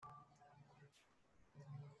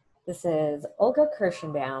This is Olga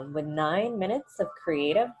Kirschenbaum with 9 Minutes of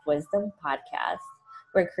Creative Wisdom podcast,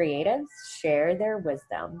 where creatives share their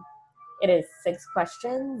wisdom. It is 6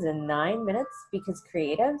 questions in 9 minutes because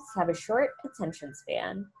creatives have a short attention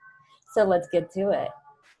span. So let's get to it.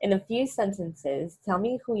 In a few sentences, tell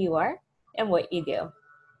me who you are and what you do.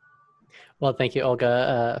 Well, thank you,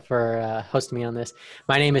 Olga, for hosting me on this.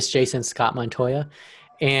 My name is Jason Scott Montoya,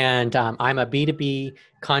 and I'm a B2B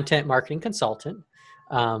content marketing consultant.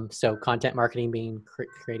 So content marketing being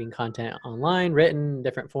creating content online, written,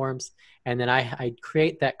 different forms. And then I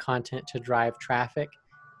create that content to drive traffic,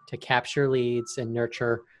 to capture leads and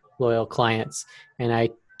nurture loyal clients. And I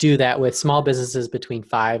do that with small businesses between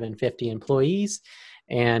 5 and 50 employees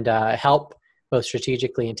and help both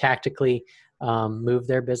strategically and tactically move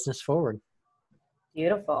their business forward.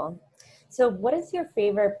 Beautiful. So, what is your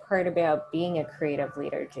favorite part about being a creative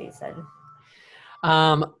leader, Jason?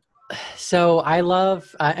 Um, so I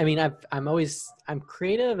love, I mean, I'm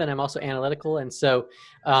creative and I'm also analytical. And so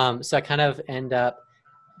I kind of end up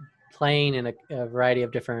playing in a variety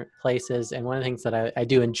of different places. And one of the things that I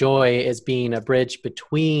do enjoy is being a bridge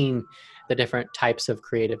between the different types of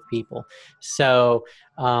creative people. So,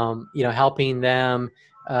 helping them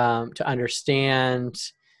to understand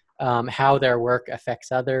how their work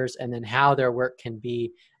affects others, and then how their work can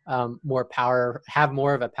be have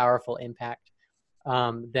more of a powerful impact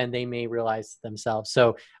than they may realize themselves.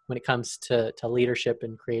 So when it comes to leadership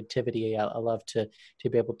and creativity, I love to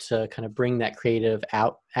be able to kind of bring that creative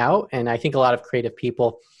out. And I think a lot of creative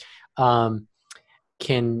people um,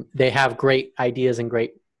 they have great ideas and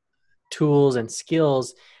great tools and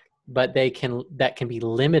skills, but that can be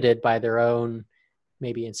limited by their own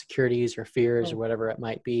maybe insecurities or fears or whatever it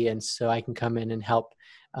might be. And so I can come in and help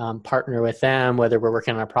partner with them, whether we're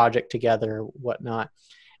working on a project together or whatnot,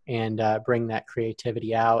 and bring that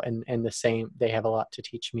creativity out. And the same, they have a lot to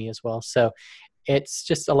teach me as well. So it's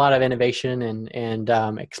just a lot of innovation and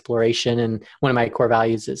exploration. And one of my core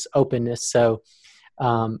values is openness. So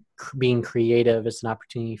being creative is an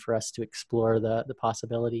opportunity for us to explore the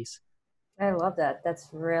possibilities. I love that. That's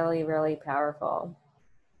really, really powerful.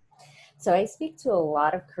 So I speak to a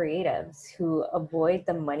lot of creatives who avoid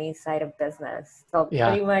the money side of business. They'll Yeah.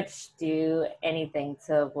 pretty much do anything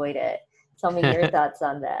to avoid it. Tell me your thoughts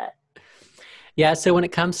on that. Yeah. So when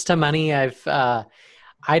it comes to money, I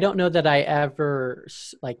don't know that I ever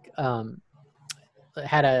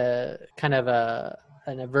had a kind of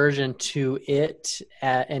an aversion to it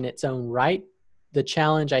in its own right. The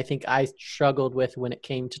challenge I think I struggled with when it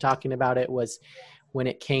came to talking about it was when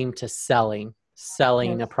it came to selling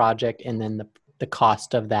a project, and then the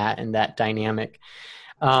cost of that and that dynamic.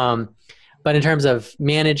 Um, but in terms of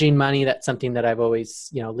managing money, that's something that I've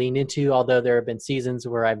always, leaned into, although there have been seasons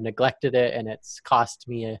where I've neglected it and it's cost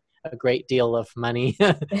me a great deal of money.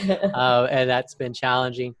 And that's been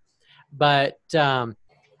challenging. But I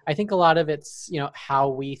think a lot of it's, how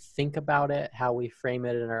we think about it, how we frame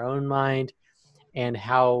it in our own mind, and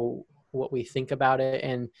what we think about it.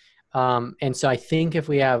 And so I think if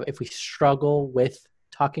we struggle with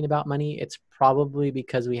talking about money, it's probably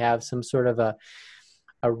because we have some sort of a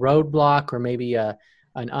roadblock, or maybe an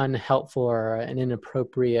unhelpful or an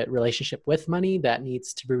inappropriate relationship with money that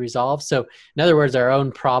needs to be resolved. So in other words, our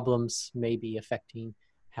own problems may be affecting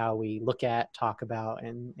how we look at, talk about,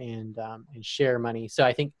 and share money. So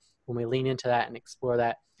I think when we lean into that and explore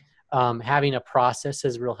that, having a process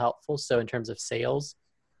is real helpful. So in terms of sales,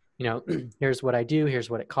 here's what I do,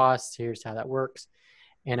 here's what it costs, here's how that works.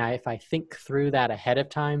 And if I think through that ahead of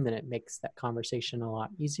time, then it makes that conversation a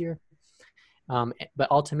lot easier. But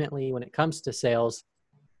ultimately, when it comes to sales,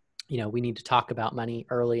 we need to talk about money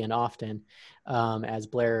early and often, as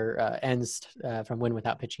Blair Enns from Win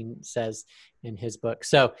Without Pitching says in his book.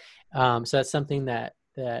 So that's something that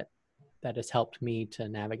has helped me to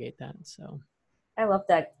navigate that. So I love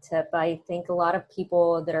that tip. I think a lot of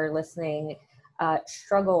people that are listening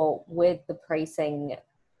struggle with the pricing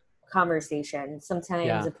conversation. Sometimes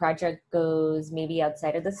yeah. a project goes maybe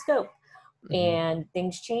outside of the scope Mm-hmm. and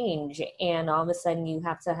things change, and all of a sudden you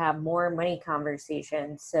have to have more money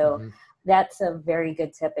conversations. So Mm-hmm. that's a very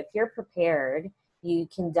good tip. If you're prepared, you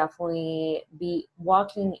can definitely be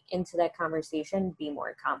walking into that conversation, be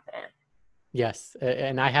more confident. Yes.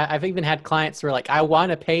 And I've even had clients who are like, I want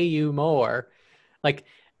to pay you more. Like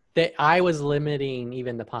that I was limiting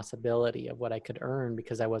even the possibility of what I could earn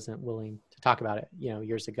because I wasn't willing to talk about it,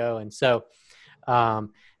 years ago. And so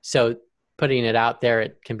putting it out there,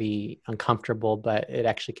 it can be uncomfortable, but it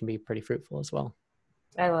actually can be pretty fruitful as well.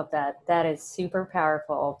 I love that. That is super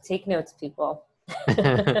powerful. Take notes, people.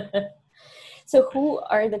 So who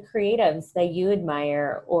are the creatives that you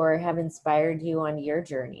admire or have inspired you on your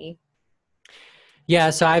journey? Yeah,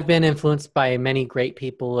 so I've been influenced by many great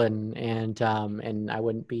people, and I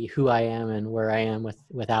wouldn't be who I am and where I am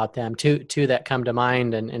without them. Two that come to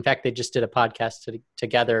mind, and in fact, they just did a podcast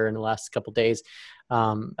together in the last couple of days.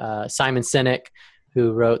 Simon Sinek,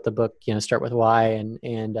 who wrote the book, Start with Why,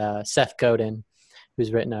 and Seth Godin,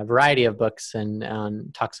 who's written a variety of books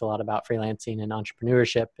and talks a lot about freelancing and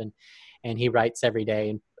entrepreneurship, and he writes every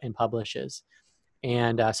day and publishes.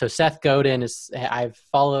 And so Seth Godin I've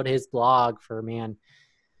followed his blog for,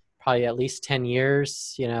 probably at least 10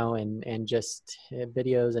 years, and just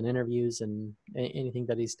videos and interviews and anything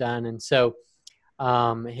that he's done. And so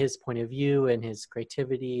his point of view and his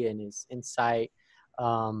creativity and his insight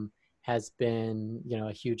has been,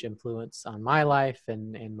 a huge influence on my life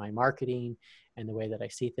and my marketing and the way that I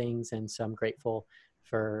see things. And so I'm grateful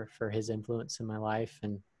for his influence in my life,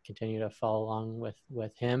 and continue to follow along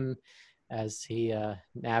with him as he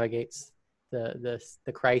navigates the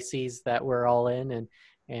crises that we're all in,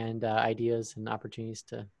 and ideas and opportunities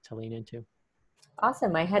to lean into.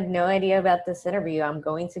 Awesome. I had no idea about this interview. I'm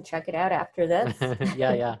going to check it out after this.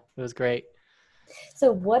 Yeah, it was great.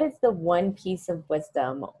 So what is the one piece of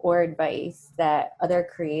wisdom or advice that other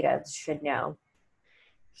creatives should know?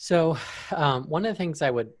 So one of the things I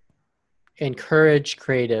would encourage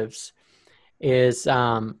creatives is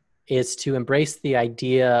to embrace the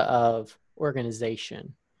idea of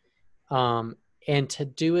organization, and to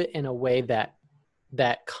do it in a way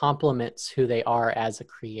that complements who they are as a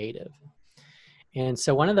creative. And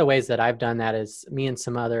so one of the ways that I've done that is, me and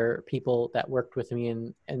some other people that worked with me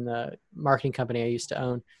in the marketing company I used to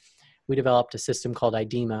own, we developed a system called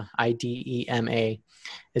IDEMA, IDEMA.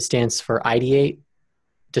 It stands for ideate,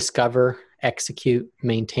 discover, execute,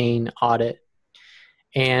 maintain, audit.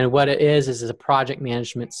 And what it is a project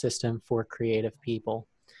management system for creative people.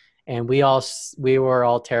 And we were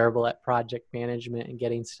all terrible at project management and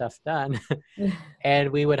getting stuff done.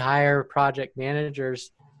 And we would hire project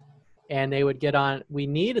managers, and they would we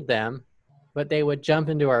needed them, but they would jump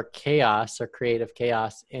into our chaos or creative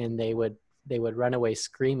chaos, and they would run away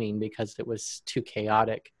screaming because it was too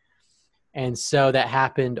chaotic. And so that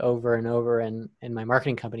happened over and over in my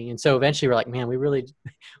marketing company. And so eventually we're like, man, we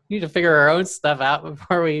need to figure our own stuff out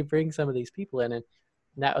before we bring some of these people in. And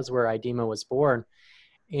that was where IDEMA was born.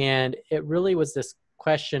 And it really was this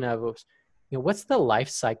question of, what's the life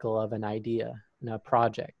cycle of an idea in a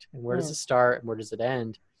project, and where does it start and where does it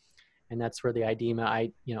end? And that's where the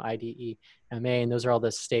IDEMA, IDEMA, and those are all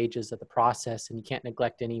the stages of the process, and you can't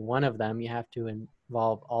neglect any one of them. You have to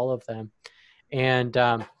involve all of them. And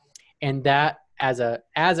that as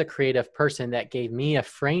a creative person, that gave me a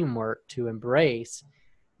framework to embrace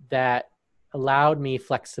that allowed me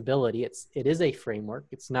flexibility. It is a framework.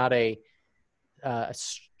 It's not a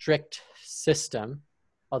strict system,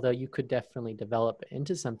 although you could definitely develop it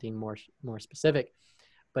into something more specific.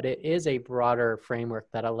 But it is a broader framework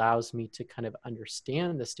that allows me to kind of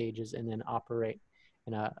understand the stages and then operate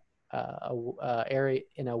in a area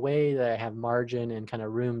in a way that I have margin and kind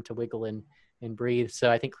of room to wiggle and breathe. So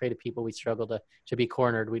I think creative people, we struggle to be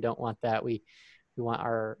cornered. We don't want that. We want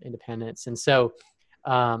our independence. And so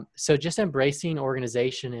just embracing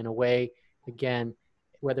organization in a way, again,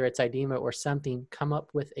 whether it's IDEMA or something, come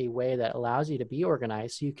up with a way that allows you to be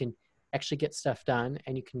organized so you can actually get stuff done,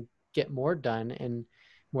 and you can get more done and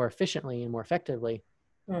more efficiently and more effectively.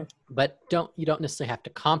 But you don't necessarily have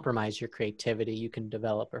to compromise your creativity. You can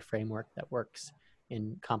develop a framework that works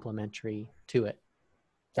in complementary to it.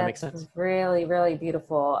 Does that make sense? That's really, really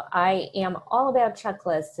beautiful. I am all about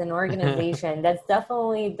checklists and organization. That's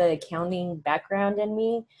definitely the accounting background in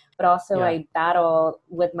me, but also I battle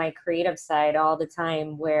with my creative side all the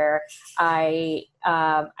time, where I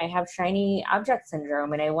have shiny object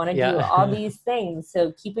syndrome, and I want to do all these things.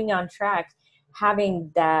 So keeping on track,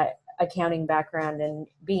 having that accounting background and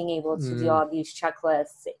being able to do all these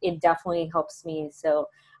checklists, it definitely helps me. So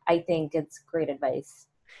I think it's great advice.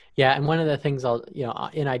 Yeah. And one of the things in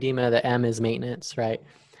IDEMA, the M is maintenance, right?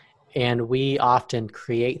 And we often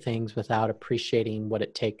create things without appreciating what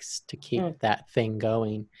it takes to keep that thing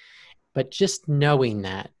going. But just knowing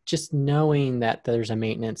that there's a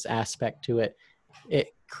maintenance aspect to it,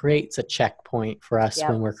 it creates a checkpoint for us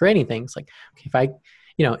when we're creating things. Like, okay,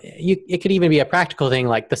 it could even be a practical thing,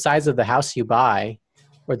 like the size of the house you buy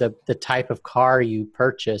or the type of car you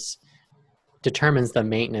purchase determines the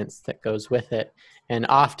maintenance that goes with it. And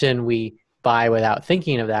often we buy without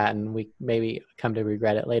thinking of that, and we maybe come to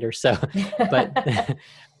regret it later. So,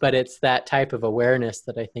 but it's that type of awareness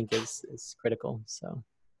that I think is critical. So,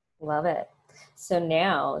 love it. So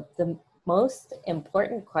now Most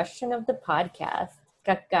important question of the podcast.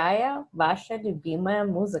 Какая ваша любимая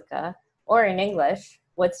музыка? Or in English,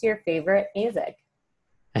 what's your favorite music?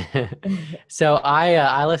 So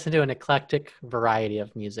I listen to an eclectic variety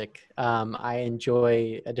of music. I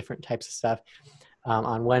enjoy different types of stuff.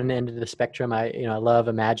 On one end of the spectrum, I love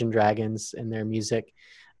Imagine Dragons and their music,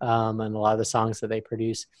 and a lot of the songs that they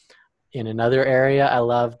produce. In another area, I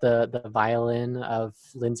love the violin of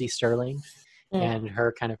Lindsey Sterling and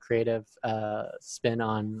her kind of creative spin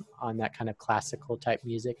on that kind of classical type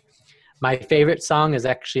music. My favorite song is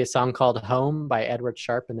actually a song called Home by Edward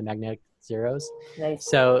Sharpe and the Magnetic Zeros. Nice.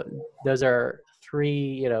 So those are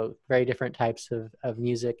three, very different types of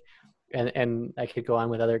music. And I could go on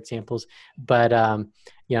with other examples, but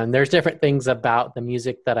and there's different things about the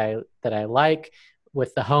music that I like.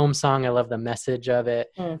 With the Home song, I love the message of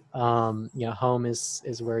it. Home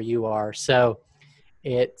is where you are. So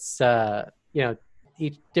it's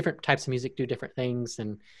each different types of music do different things,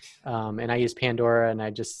 and I use Pandora, and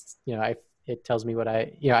I just it tells me what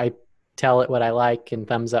I tell it what I like, and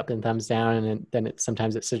thumbs up and thumbs down, and then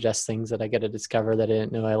sometimes it suggests things that I get to discover that I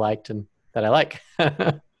didn't know I liked and that I like.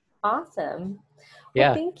 Awesome. Yeah.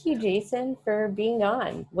 Well, thank you, Jason, for being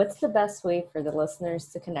on. What's the best way for the listeners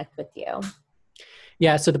to connect with you?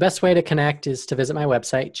 Yeah, so the best way to connect is to visit my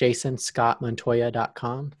website,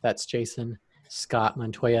 jasonscottmontoya.com. That's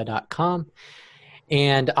jasonscottmontoya.com.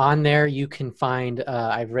 And on there, you can find,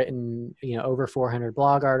 I've written, over 400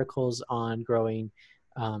 blog articles on growing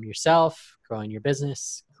yourself, growing your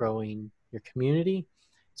business, growing your community,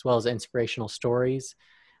 as well as inspirational stories.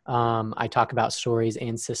 I talk about stories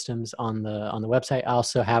and systems on the website. I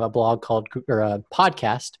also have a blog or a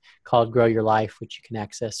podcast called Grow Your Life, which you can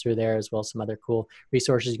access through there, as well as some other cool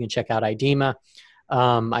resources. You can check out IDEMA.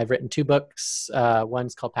 I've written 2 books.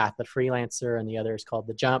 One's called Path to Freelancer, and the other is called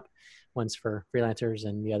The Jump. One's for freelancers,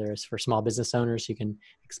 and the other is for small business owners. You can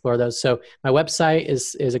explore those. So my website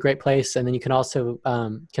is a great place, and then you can also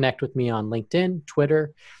connect with me on LinkedIn,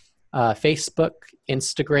 Twitter, Facebook,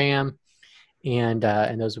 Instagram. And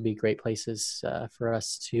those would be great places for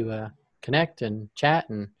us to connect and chat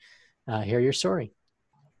and hear your story.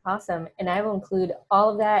 Awesome. And I will include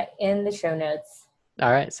all of that in the show notes.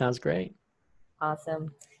 All right. Sounds great.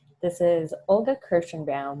 Awesome. This is Olga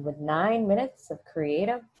Kirschenbaum with 9 Minutes of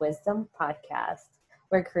Creative Wisdom podcast,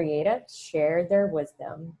 where creatives share their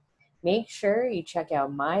wisdom. Make sure you check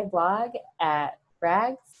out my blog at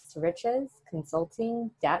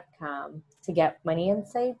ragstorichesconsulting.com to get money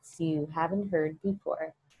insights you haven't heard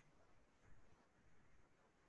before.